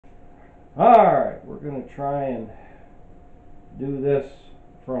Alright, we're going to try and do this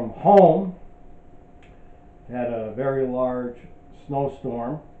from home. Had a very large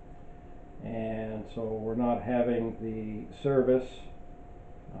snowstorm, and so we're not having the service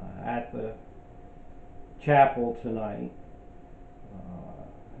at the chapel tonight.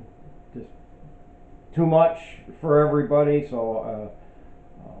 Just too much for everybody, so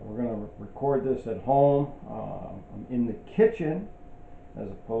we're going to record this at home. I'm in the kitchen, as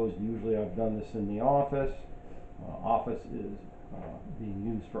opposed to usually I've done this in the office. Office is being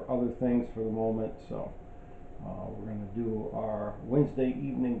used for other things for the moment, so we're going to do our Wednesday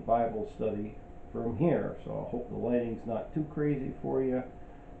evening Bible study from here. So I hope the lighting's not too crazy for you,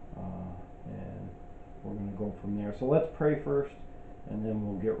 and we're going to go from there. So let's pray first, and then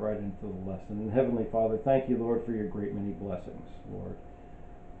we'll get right into the lesson. And Heavenly Father, thank you, Lord, for your great many blessings,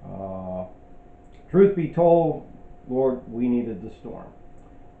 Lord. Truth be told, Lord, we needed the storm.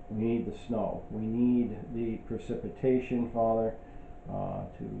 We need the snow. We need the precipitation, Father,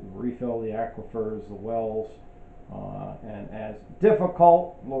 to refill the aquifers, the wells, and as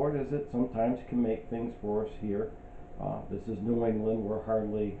difficult, Lord, as it sometimes can make things for us here. This is New England. We're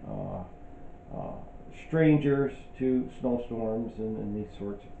hardly strangers to snowstorms and these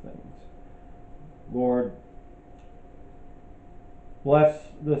sorts of things. Lord, bless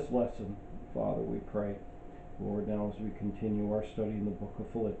this lesson, Father, we pray. Lord, now as we continue our study in the book of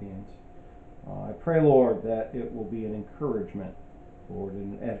Philippians, I pray, Lord, that it will be an encouragement, Lord,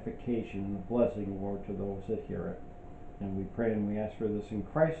 an edification and a blessing, Lord, to those that hear it. And we pray and we ask for this in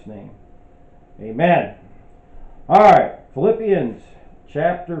Christ's name. Amen. All right, Philippians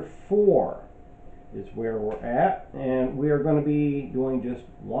chapter 4 is where we're at, and we are going to be doing just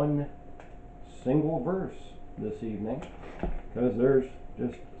one single verse this evening, because there's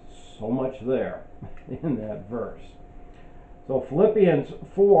just so much there in that verse. So Philippians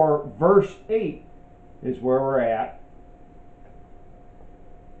 4 verse 8 is where we're at.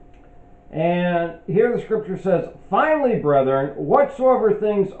 And here the scripture says, "Finally, brethren, whatsoever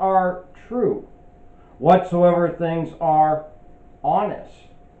things are true, whatsoever things are honest,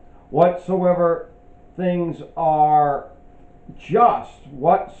 whatsoever things are just,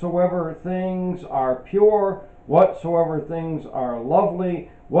 whatsoever things are pure, whatsoever things are lovely,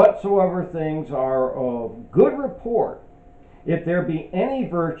 whatsoever things are of good report, if there be any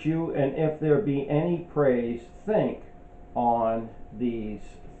virtue and if there be any praise, think on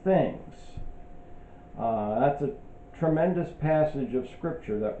these things." That's a tremendous passage of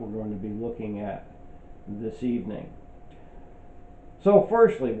scripture that we're going to be looking at this evening. So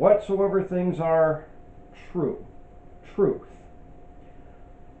firstly, whatsoever things are true, truth.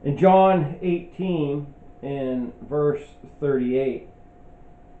 In John 18, in verse 38,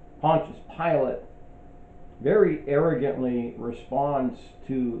 Pontius Pilate very arrogantly responds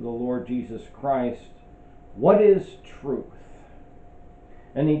to the Lord Jesus Christ, "What is truth?"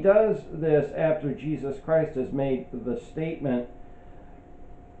 And he does this after Jesus Christ has made the statement,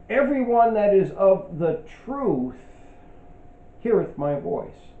 "Everyone that is of the truth heareth my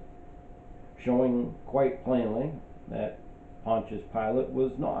voice," showing quite plainly that Pontius Pilate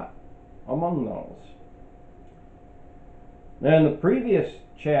was not among those. Now, in the previous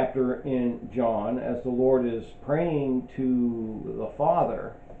chapter in John, as the Lord is praying to the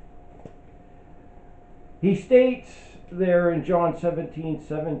Father, he states there in John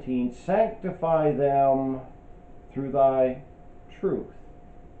 17:17, "Sanctify them through thy truth.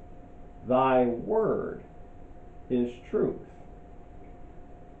 Thy word is truth."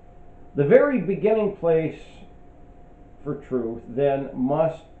 The very beginning place for truth then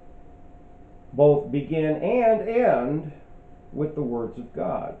must both begin and end with the words of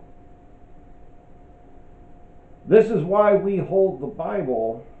God. This is why we hold the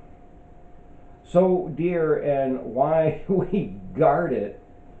Bible so dear and why we guard it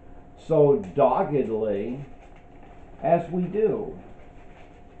so doggedly as we do.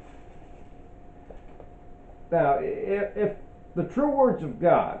 Now, if the true words of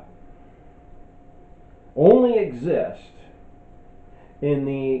God only exist in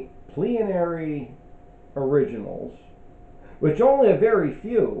the plenary originals, which only a very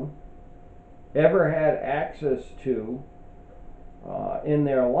few ever had access to in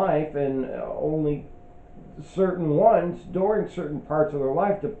their life, and only certain ones during certain parts of their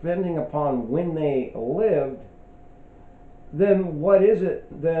life, depending upon when they lived, then what is it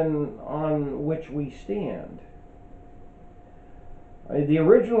then on which we stand? The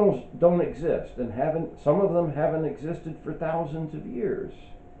originals don't exist, and some of them haven't existed for thousands of years.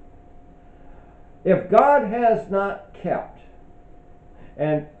 If God has not kept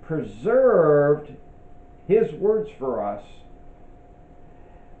and preserved his words for us,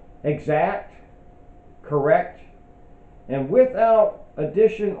 exact, correct, and without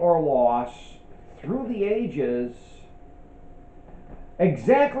addition or loss through the ages,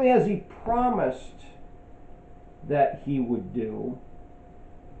 exactly as he promised that he would do,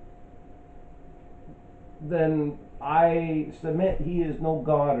 then I submit he is no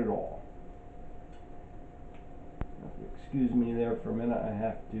God at all. Excuse me there for a minute. I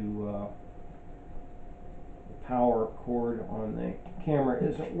have to, the power cord on the camera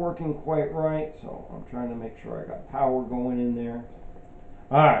isn't working quite right, so I'm trying to make sure I got power going in there.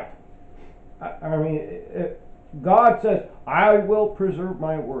 Alright. I mean, God says, I will preserve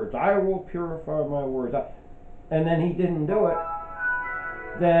my words. I will purify my words. And then he didn't do it.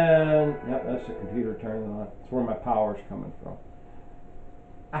 Then, yep, that's the computer turning on. That's where my power's coming from.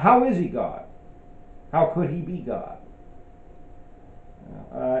 How is he God? How could he be God?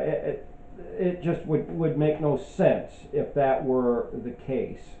 It just would make no sense if that were the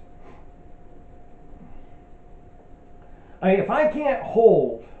case. I mean, if I can't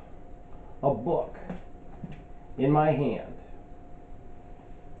hold a book in my hand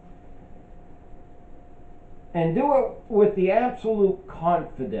and do it with the absolute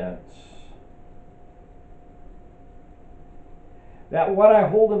confidence that what I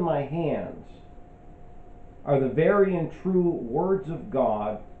hold in my hands are the very and true words of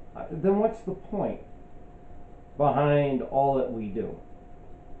God, then what's the point behind all that we do?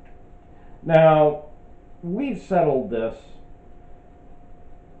 Now, we've settled this,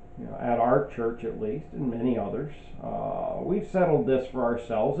 at our church at least, and many others. We've settled this for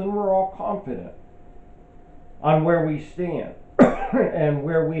ourselves, and we're all confident on where we stand and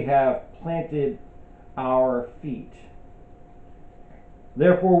where we have planted our feet.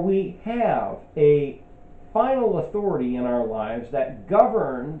 Therefore, we have a final authority in our lives that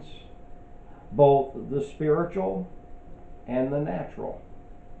governs both the spiritual and the natural.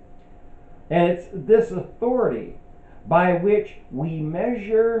 And it's this authority by which we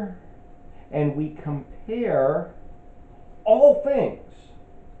measure and we compare all things,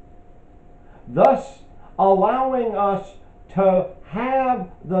 thus allowing us to have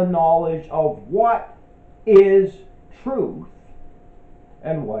the knowledge of what is truth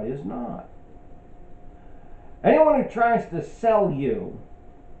and what is not. Anyone who tries to sell you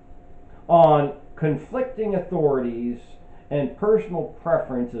on conflicting authorities and personal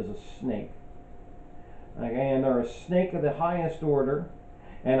preference is a snake. And they're a snake of the highest order,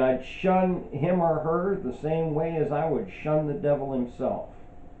 and I'd shun him or her the same way as I would shun the devil himself.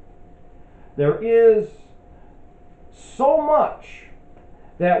 There is so much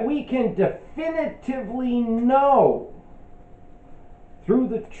that we can definitively know through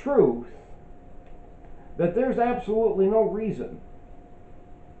the truth that there's absolutely no reason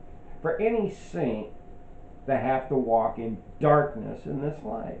for any saint to have to walk in darkness in this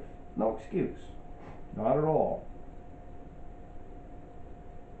life. No excuse. Not at all.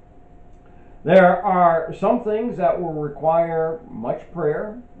 There are some things that will require much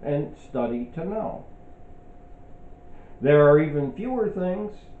prayer and study to know. There are even fewer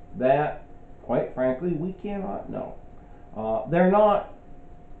things that, quite frankly, we cannot know. They're not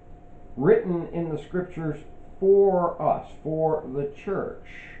written in the scriptures for us, for the church.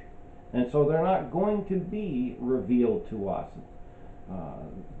 And so they're not going to be revealed to us.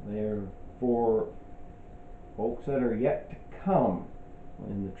 They're for folks that are yet to come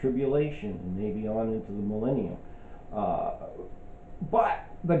in the tribulation and maybe on into the millennium. But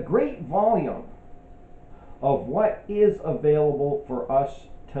the great volume of what is available for us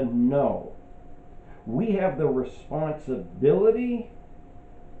to know, we have the responsibility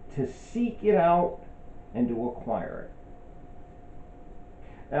to seek it out and to acquire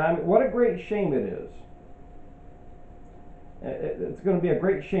it. And what a great shame it is. It's going to be a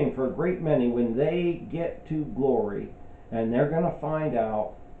great shame for a great many when they get to glory and they're going to find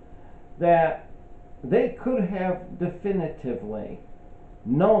out that they could have definitively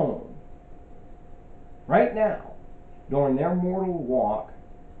known right now during their mortal walk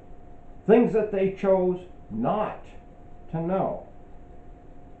things that they chose not to know,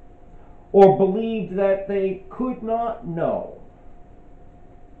 or believed that they could not know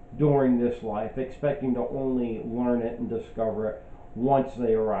during this life, expecting to only learn it and discover it once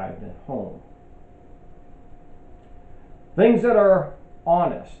they arrived at home. Things that are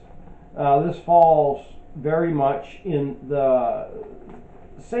honest. This falls very much in the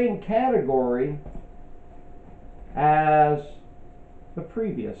same category as the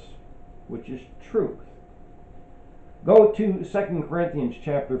previous, which is truth. Go to 2 Corinthians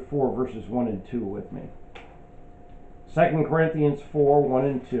chapter 4, verses 1 and 2 with me. 2 Corinthians 4, 1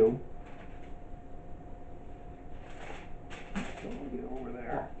 and 2. Get over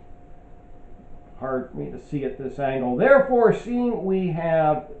there. hard for me to see at this angle. Therefore, seeing we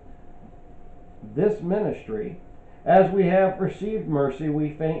have this ministry, as we have received mercy,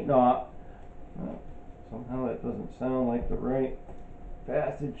 we faint not. Somehow that doesn't sound like the right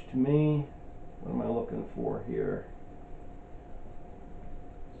passage to me. What am I looking for here?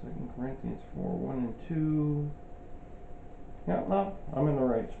 2 Corinthians 4, 1 and 2. Yeah, no, I'm in the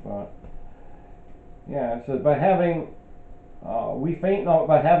right spot. Yeah, it says, we faint not,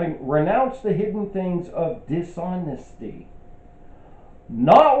 but having renounced the hidden things of dishonesty,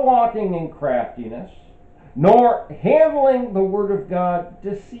 not walking in craftiness, nor handling the word of God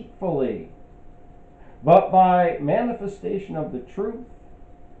deceitfully, but by manifestation of the truth,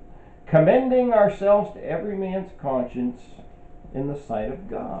 commending ourselves to every man's conscience in the sight of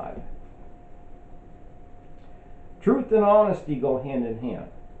God. Truth and honesty go hand in hand.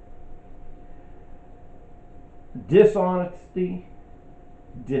 Dishonesty,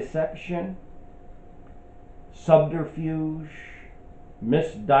 deception, subterfuge,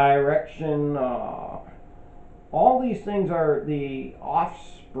 misdirection, all these things are the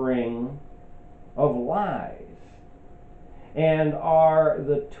offspring of lies and are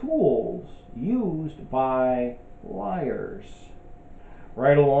the tools used by liars,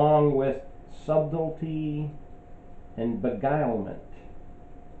 right along with subtlety and beguilement.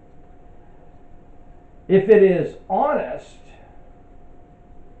 If it is honest,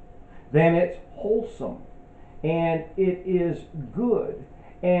 then it's wholesome, and it is good,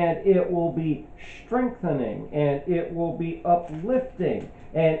 and it will be strengthening, and it will be uplifting,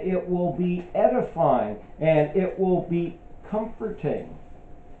 and it will be edifying, and it will be comforting.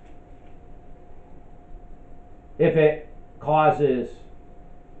 If it causes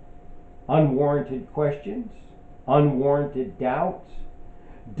unwarranted questions, unwarranted doubts,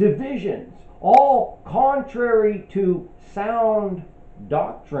 divisions, all contrary to sound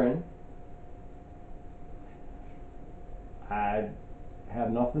doctrine, I'd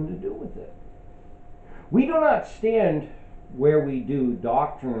have nothing to do with it. We do not stand where we do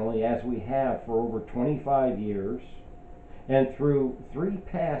doctrinally as we have for over 25 years and through 3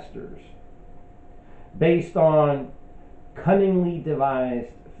 pastors based on cunningly devised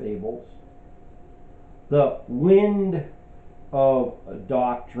fables, the wind of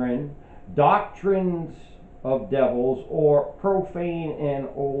doctrine, doctrines of devils, or profane and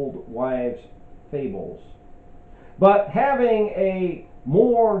old wives' fables, but having a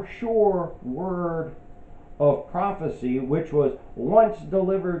more sure word of prophecy which was once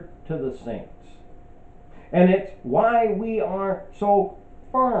delivered to the saints. And it's why we are so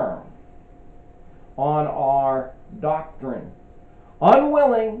firm on our doctrine,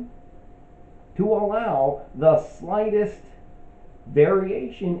 unwilling to allow the slightest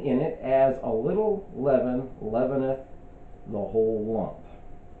variation in it, as a little leaven leaveneth the whole lump.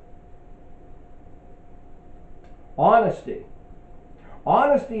 Honesty.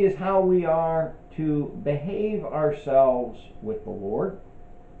 Honesty is how we are to behave ourselves with the Lord,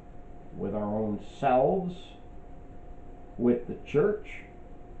 with our own selves, with the church,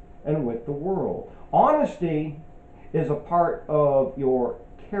 and with the world. Honesty is a part of your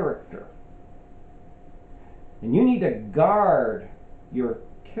character. And you need to guard your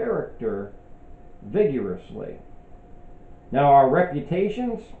character vigorously. Now, our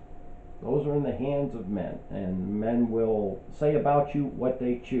reputations, those are in the hands of men, and men will say about you what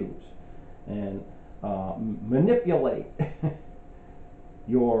they choose and manipulate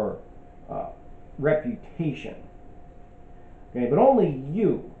your reputation. Okay, but only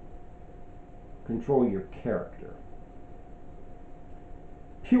you control your character.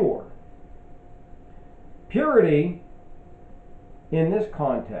 Pure. Purity, in this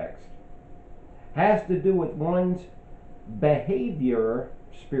context, has to do with one's behavior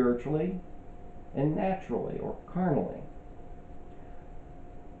spiritually and naturally or carnally.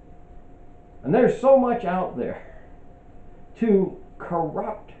 And there's so much out there to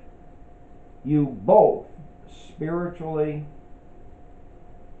corrupt you both spiritually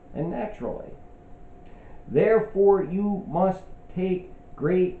and naturally. Therefore, you must take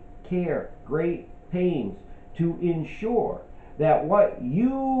great care, great pains to ensure that what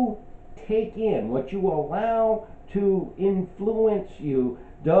you take in, what you allow to influence you,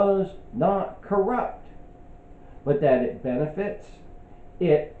 does not corrupt, but that it benefits,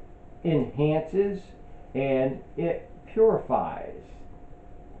 it enhances, and it purifies.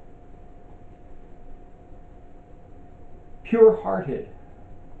 Pure-hearted,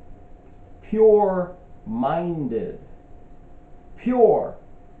 pure-minded, pure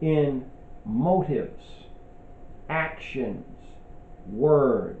in motives, actions,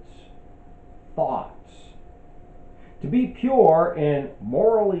 words, thoughts. To be pure and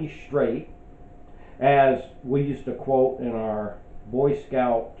morally straight As we used to quote in our Boy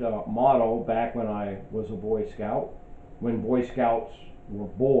Scout motto back when I was a Boy Scout, when Boy Scouts were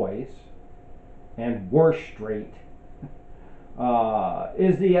boys and were straight,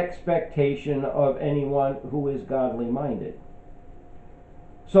 is the expectation of anyone who is godly minded.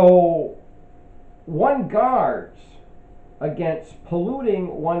 So one guards against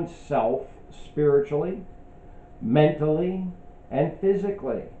polluting oneself spiritually, mentally, and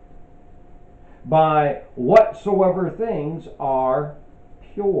physically by whatsoever things are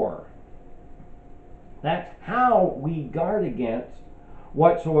pure. That's how we guard against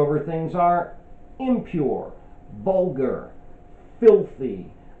whatsoever things are impure, vulgar,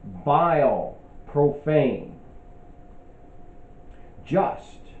 filthy, vile, profane.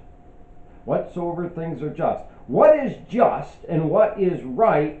 Just. Whatsoever things are just. What is just and what is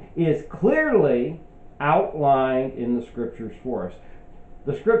right is clearly outlined in the Scriptures for us.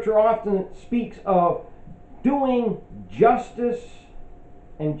 The Scripture often speaks of doing justice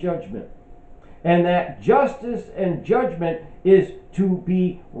and judgment. And that justice and judgment is to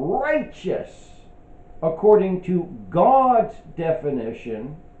be righteous according to God's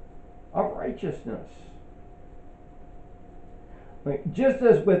definition of righteousness. Just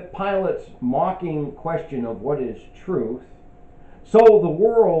as with Pilate's mocking question of what is truth, so the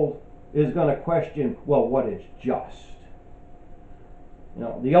world is going to question, well, what is just? You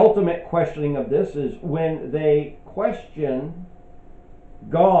know, the ultimate questioning of this is when they question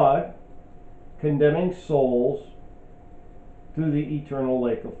God condemning souls to the eternal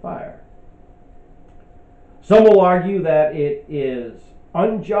lake of fire. Some will argue that it is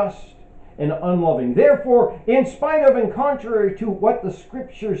unjust and unloving. Therefore, in spite of and contrary to what the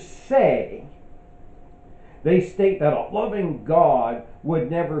Scriptures say, they state that a loving God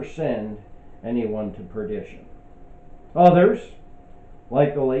would never send anyone to perdition. Others,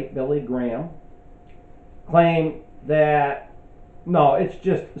 like the late Billy Graham, claim that no, it's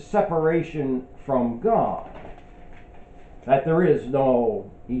just separation from God, that there is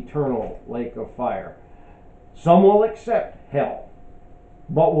no eternal lake of fire. Some will accept hell,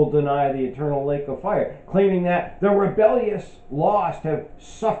 but will deny the eternal lake of fire, claiming that the rebellious lost have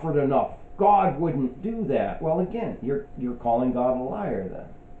suffered enough. God wouldn't do that. Well, again, you're calling God a liar then.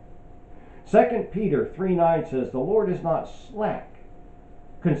 2 Peter 3:9 says, "The Lord is not slack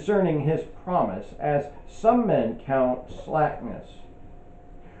concerning his promise, as some men count slackness,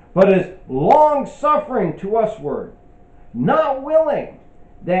 but is long-suffering to usward, not willing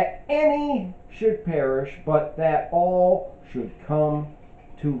that any should perish, but that all should come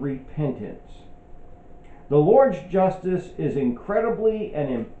to repentance." The Lord's justice is incredibly and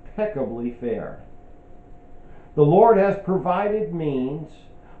impeccably fair. The Lord has provided means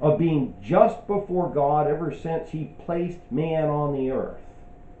of being just before God ever since he placed man on the earth.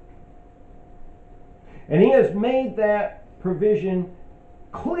 And he has made that provision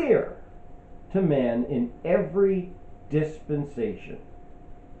clear to men in every dispensation.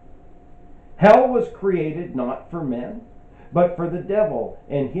 Hell was created not for men, but for the devil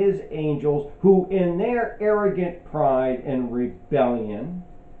and his angels, who in their arrogant pride and rebellion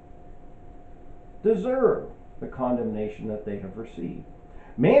deserve the condemnation that they have received.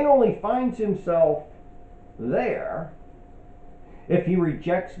 Man only finds himself there if he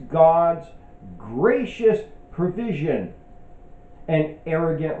rejects God's gracious provision and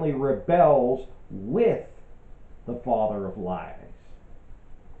arrogantly rebels with the father of lies.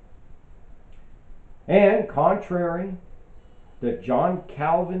 And contrary to John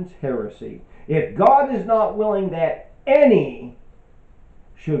Calvin's heresy, if God is not willing that any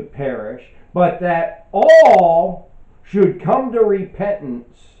should perish, but that all should come to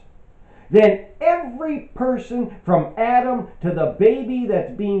repentance, then every person from Adam to the baby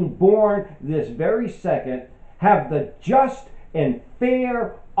that's being born this very second have the just and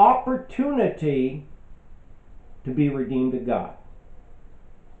fair opportunity to be redeemed to God.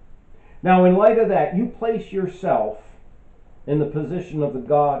 Now, in light of that, you place yourself in the position of the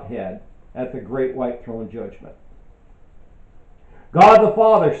Godhead at the great white throne judgment. God the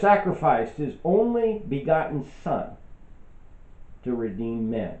Father sacrificed his only begotten Son to redeem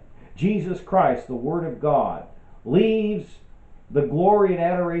men. Jesus Christ, the Word of God, leaves the glory and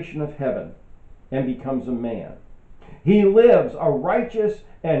adoration of heaven and becomes a man. He lives a righteous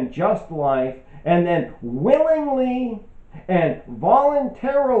and just life, and then willingly and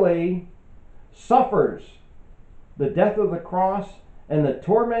voluntarily suffers the death of the cross and the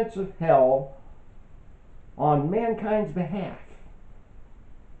torments of hell on mankind's behalf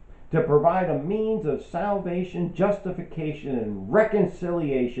to provide a means of salvation, justification, and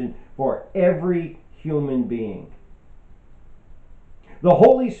reconciliation for every human being. The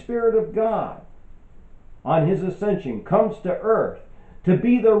Holy Spirit of God on his ascension, comes to earth to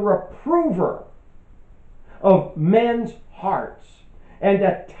be the reprover of men's hearts and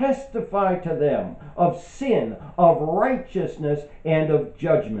to testify to them of sin, of righteousness, and of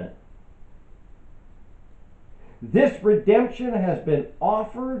judgment. This redemption has been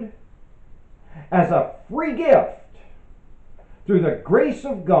offered as a free gift through the grace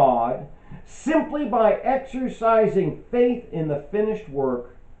of God, simply by exercising faith in the finished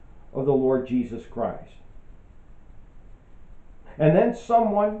work of the Lord Jesus Christ. And then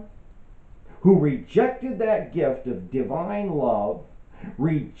someone who rejected that gift of divine love,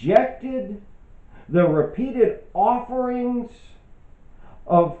 rejected the repeated offerings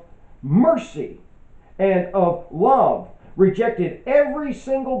of mercy and of love, rejected every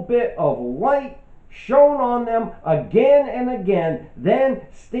single bit of light shown on them again and again, then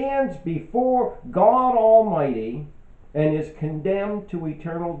stands before God Almighty and is condemned to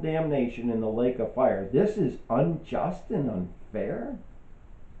eternal damnation in the lake of fire. This is unjust and unfair?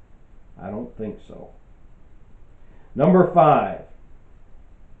 I don't think so. Number 5,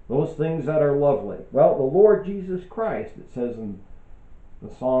 those things that are lovely. Well, the Lord Jesus Christ, it says in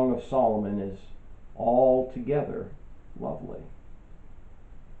the Song of Solomon, is altogether lovely.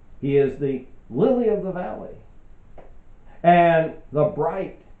 He is the lily of the valley and the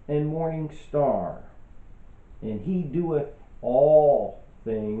bright and morning star, and he doeth all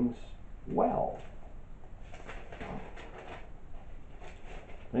things well.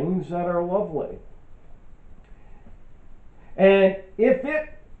 Things that are lovely. And if it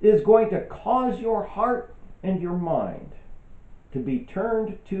is going to cause your heart and your mind to be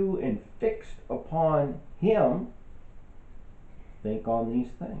turned to and fixed upon him, think on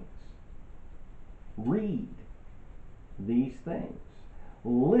these things. Read these things.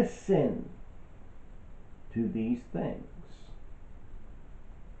 Listen to these things.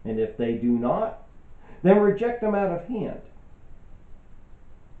 And if they do not, then reject them out of hand.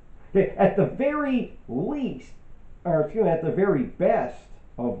 Okay, at the very least, or excuse me, at the very best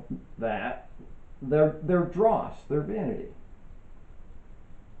of that, they're dross, they're vanity.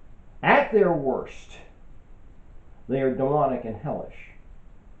 At their worst, they are demonic and hellish.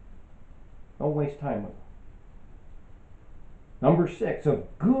 Don't waste time with them. Number 6, of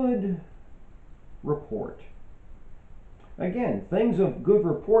good report. Again, things of good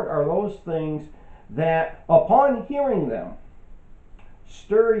report are those things that, upon hearing them,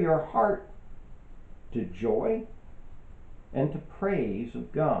 stir your heart to joy and to praise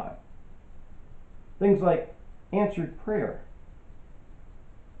of God. Things like answered prayer,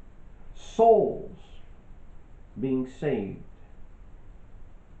 souls being saved,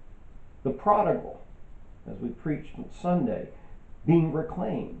 the prodigal, as we preached on Sunday, being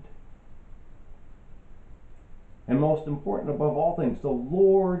reclaimed. And most important above all things, the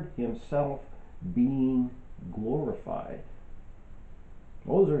Lord himself being glorified.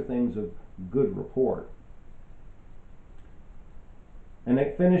 Those are things of good report. And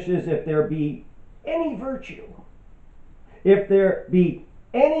it finishes, if there be any virtue, if there be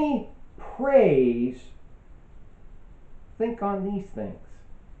any praise, think on these things.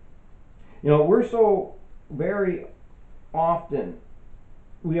 You know, we're so very often,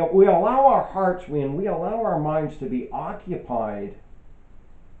 we allow our hearts, we allow our minds to be occupied,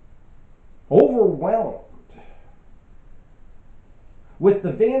 overwhelmed with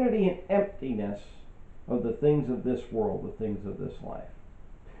the vanity and emptiness of the things of this world, the things of this life.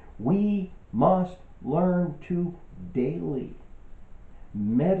 We must learn to daily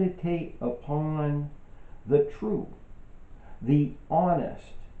meditate upon the true, the honest,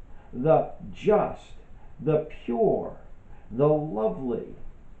 the just, the pure, the lovely,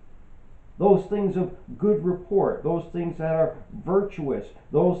 those things of good report, those things that are virtuous,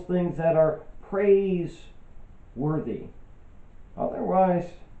 those things that are praiseworthy. Otherwise,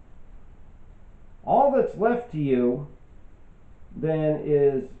 all that's left to you then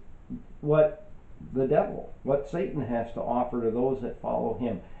is what the devil, what Satan has to offer to those that follow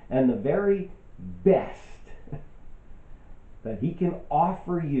him. And the very best that he can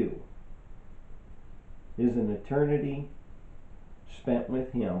offer you is an eternity spent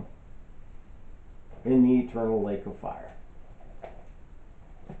with him in the eternal lake of fire.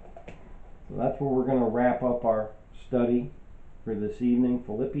 So that's where we're going to wrap up our study for this evening.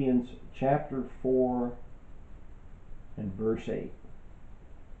 Philippians chapter 4 and verse 8.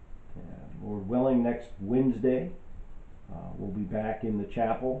 And Lord willing, next Wednesday we'll be back in the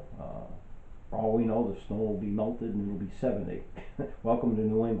chapel. For all we know, the snow will be melted and it'll be 70. Welcome to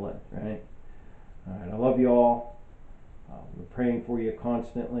New England, right? All right, I love you all. We're praying for you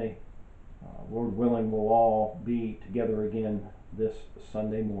constantly. Lord willing, we'll all be together again this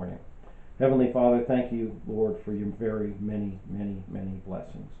Sunday morning. Heavenly Father, thank you, Lord, for your very many, many, many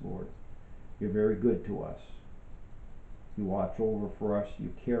blessings, Lord. You're very good to us. You watch over for us.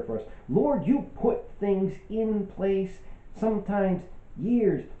 You care for us. Lord, you put things in place, sometimes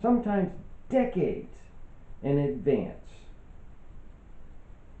years, sometimes decades in advance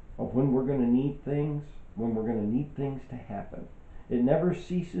of when we're going to need things, when we're going to need things to happen. It never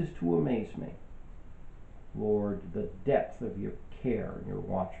ceases to amaze me, Lord, the depth of your care and your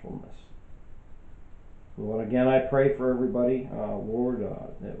watchfulness. Lord, again, I pray for everybody. Lord,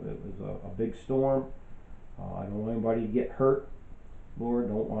 it was a big storm. I don't want anybody to get hurt. Lord,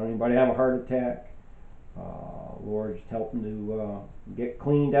 don't want anybody to have a heart attack. Lord, just help them to get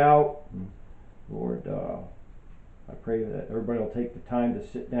cleaned out. And Lord, I pray that everybody will take the time to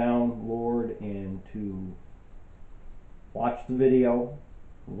sit down, Lord, and to watch the video,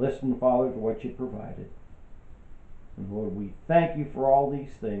 listen, Father, to what you provided. And Lord, we thank you for all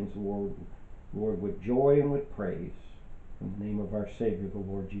these things, Lord, with joy and with praise. In the name of our Savior, the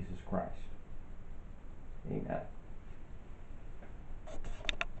Lord Jesus Christ. Amen.